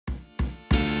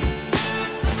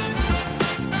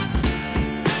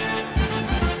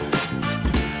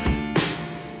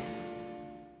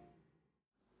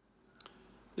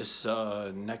This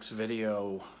next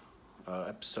video,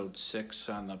 episode 6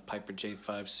 on the Piper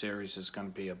J5 series, is going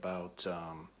to be about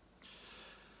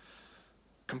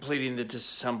completing the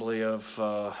disassembly of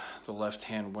the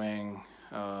left-hand wing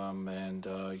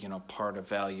and part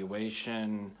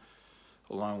evaluation,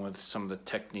 along with some of the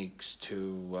techniques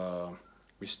to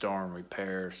restore and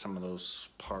repair some of those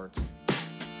parts.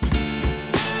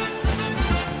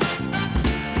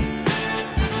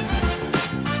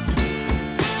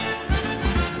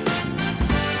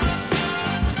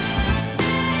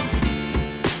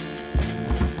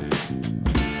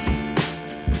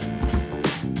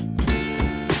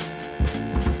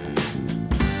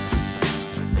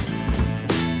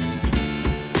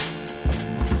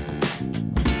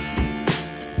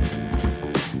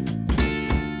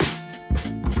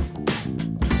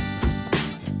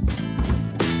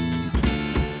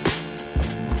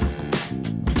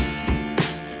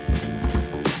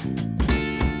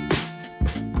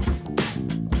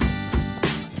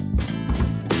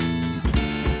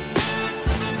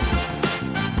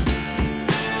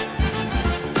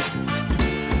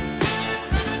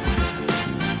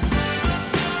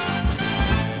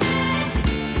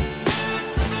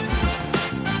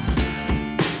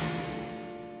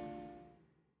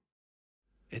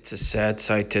 It's a sad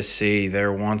sight to see.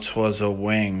 There once was a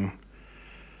wing.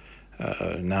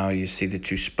 Now you see the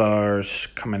two spars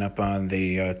coming up on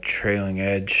the trailing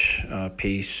edge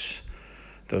piece.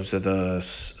 Those are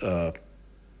the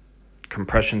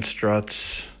compression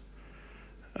struts.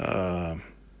 My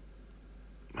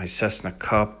Cessna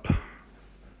Cup.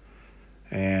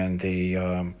 And the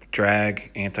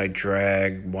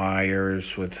anti-drag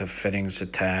wires with the fittings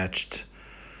attached.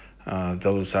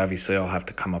 Those obviously all have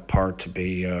to come apart to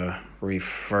be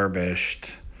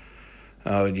refurbished.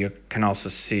 You can also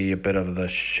see a bit of the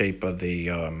shape of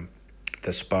the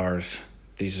spars.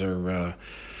 These are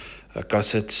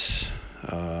gussets.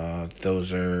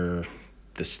 Those are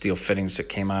the steel fittings that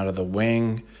came out of the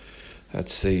wing.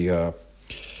 That's the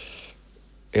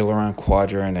aileron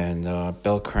quadrant and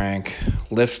bell crank,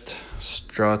 lift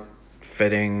strut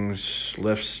fittings,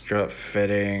 lift strut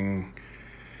fitting,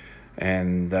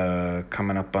 and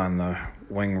coming up on the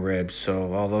wing ribs.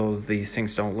 So although these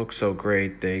things don't look so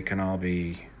great, they can all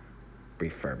be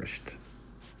refurbished.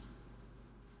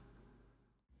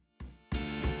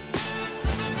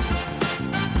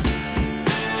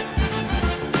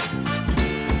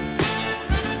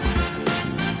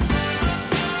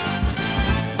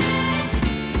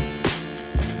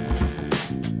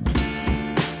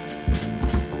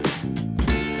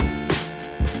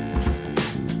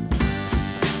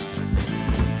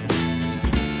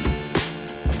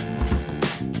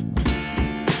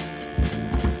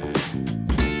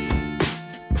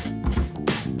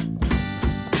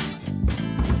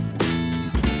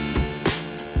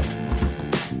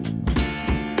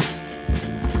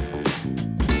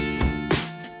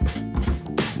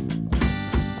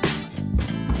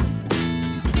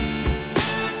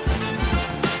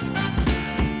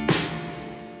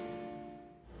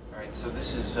 So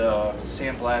this is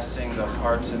sandblasting the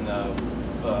parts in the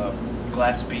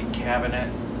glass bead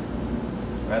cabinet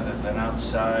rather than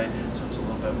outside, so it's a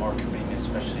little bit more convenient,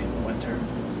 especially in the winter.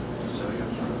 So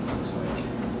here's what it looks like.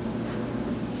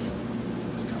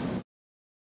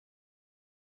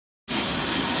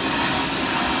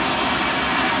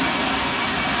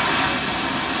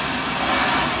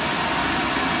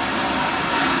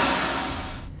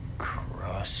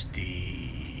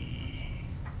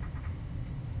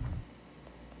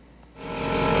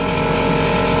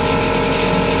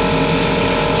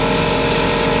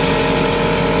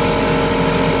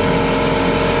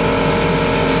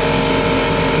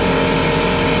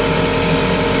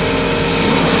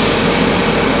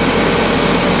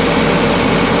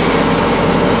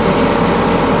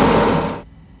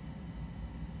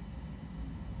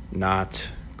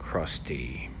 Not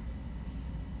crusty.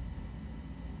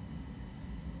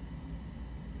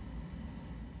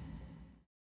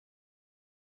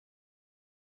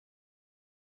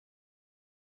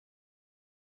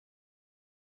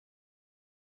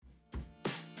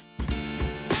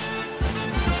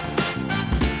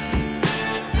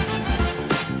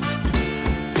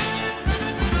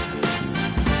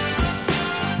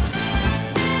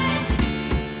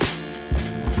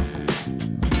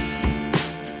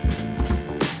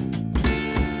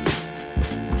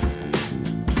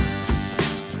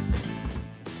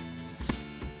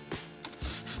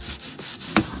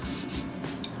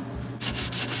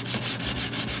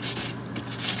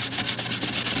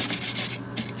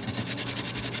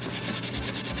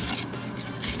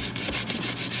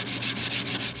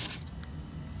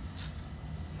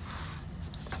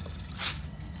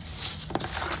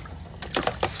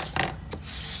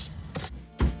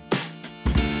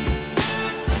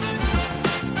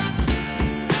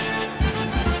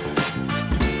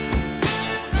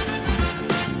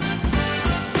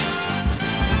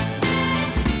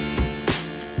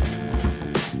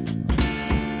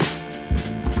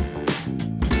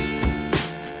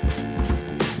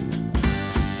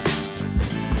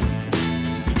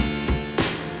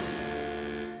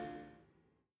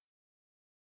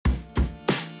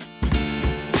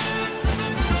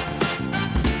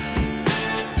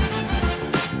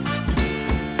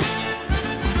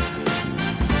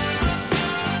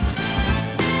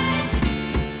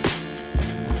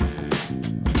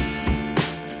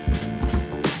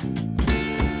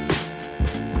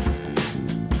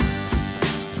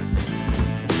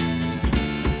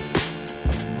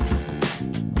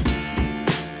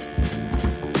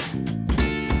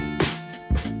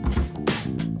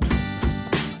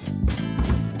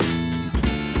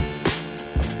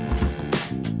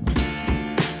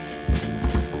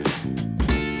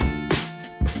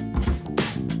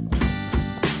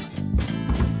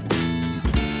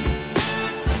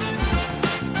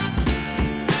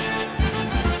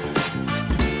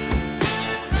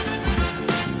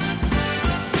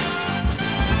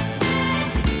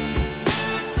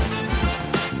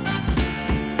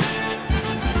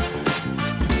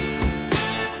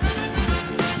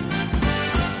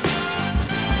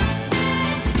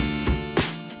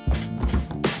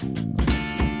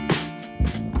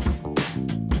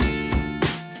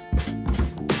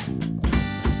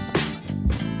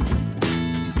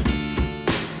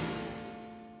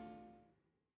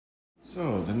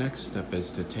 the next step is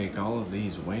to take all of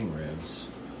these wing ribs,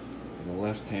 the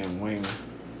left-hand wing,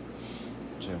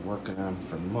 which I'm working on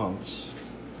for months,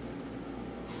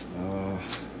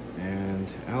 and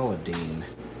Aladdin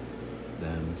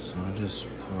them. So I'll just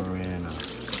pour in my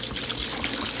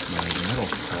metal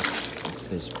prep,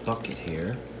 this bucket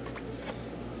here,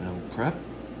 metal prep,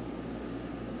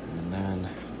 and then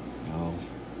I'll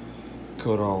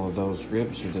coat all of those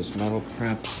ribs with this metal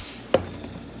prep,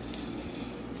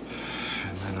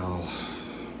 and then I'll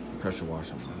pressure wash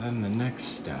them. So then the next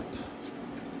step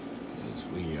is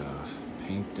we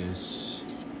paint this,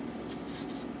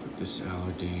 put this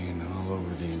Aladdin all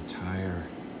over the entire,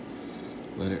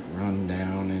 let it run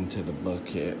down into the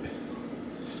bucket.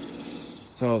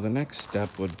 So the next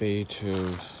step would be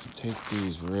to take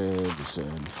these ribs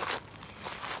and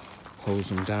hose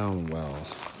them down well.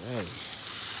 Okay.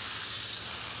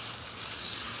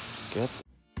 Get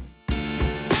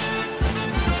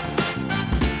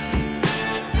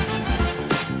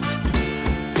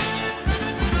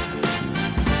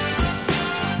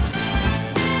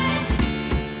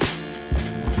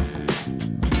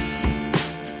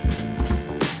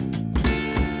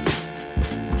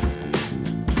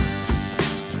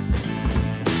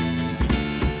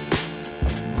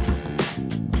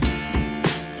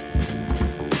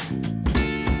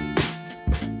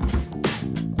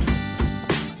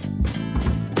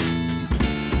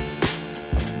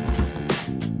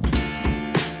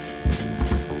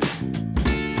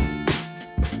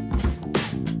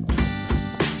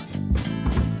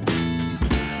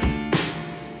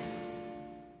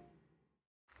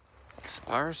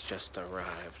Spars just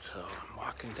arrived, so I'm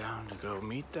walking down to go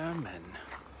meet them, and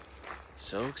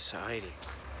so exciting.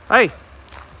 Hey! Here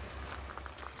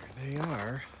they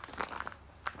are.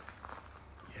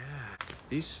 Yeah,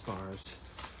 these spars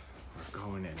are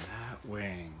going in that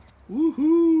wing.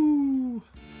 Woohoo!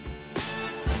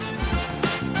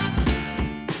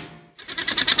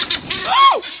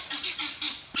 Oh!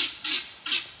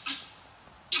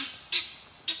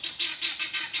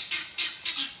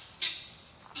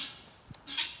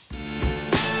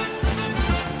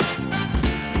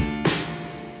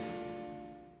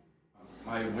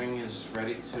 My wing is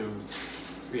ready to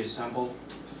reassemble.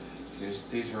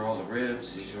 These are all the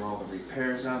ribs. These are all the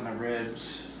repairs on the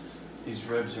ribs. These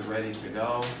ribs are ready to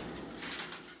go.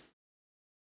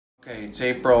 Okay, it's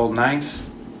April 9th,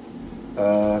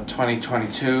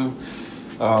 2022.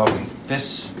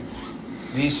 These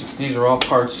are all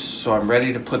parts, so I'm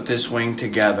ready to put this wing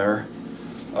together.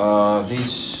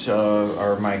 These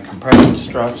are my compression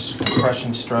struts.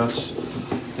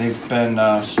 They've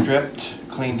been stripped,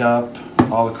 cleaned up.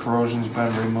 All the corrosion's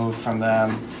been removed from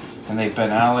them, and they've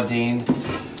been Aladdin.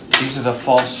 These are the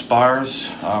false spars,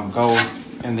 go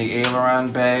in the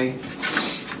aileron bay.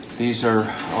 These are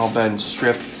all been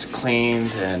stripped,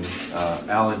 cleaned, and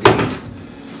Aladdin.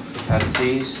 That's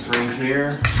these three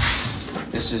here.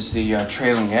 This is the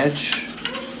trailing edge,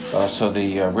 so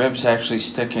the ribs actually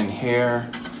stick in here.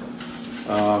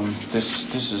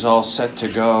 This is all set to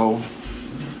go.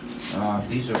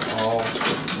 These are all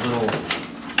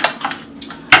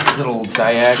little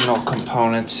diagonal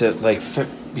components that like fit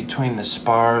between the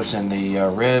spars and the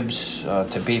ribs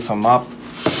to beef them up.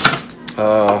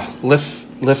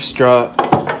 Lift strut.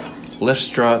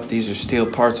 These are steel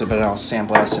parts that have been all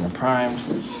sandblasted and primed.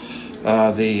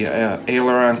 The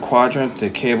aileron quadrant, the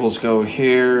cables go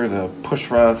here. The push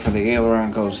rod for the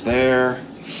aileron goes there.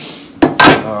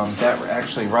 That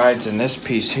actually rides in this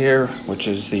piece here, which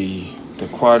is the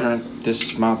quadrant.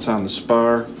 This mounts on the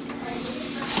spar.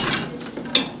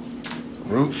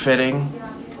 Root fitting,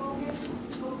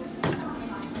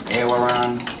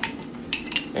 aileron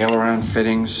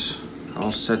fittings,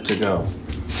 all set to go,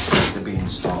 to be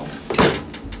installed.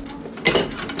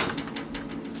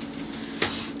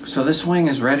 So this wing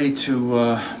is ready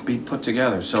to be put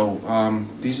together. So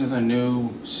these are the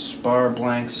new spar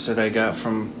blanks that I got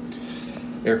from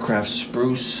Aircraft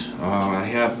Spruce. I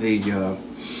have the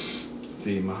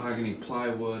mahogany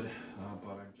plywood.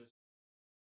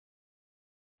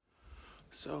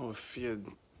 So if you'd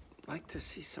like to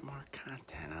see some more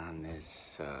content on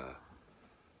this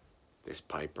this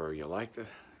Piper, you like the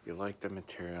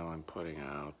material I'm putting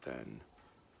out, then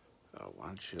why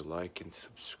don't you like and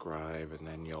subscribe, and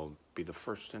then you'll be the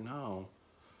first to know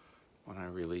when I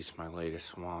release my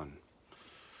latest one.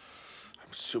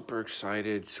 I'm super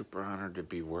excited, super honored to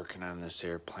be working on this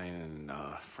airplane, and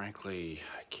frankly,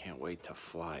 I can't wait to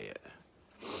fly it.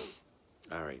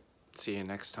 All right. See you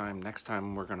next time. Next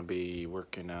time we're going to be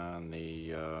working on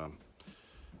the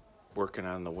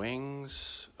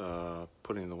wings,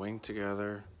 putting the wing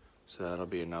together. So that'll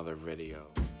be another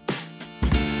video.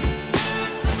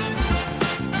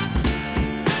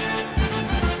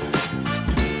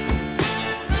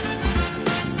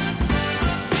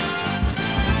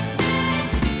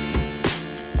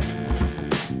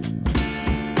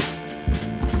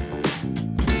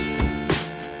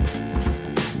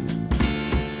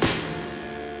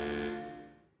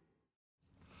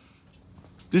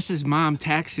 This is mom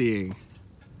taxiing.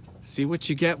 See what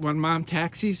you get when mom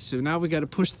taxis? So now we got to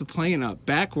push the plane up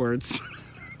backwards.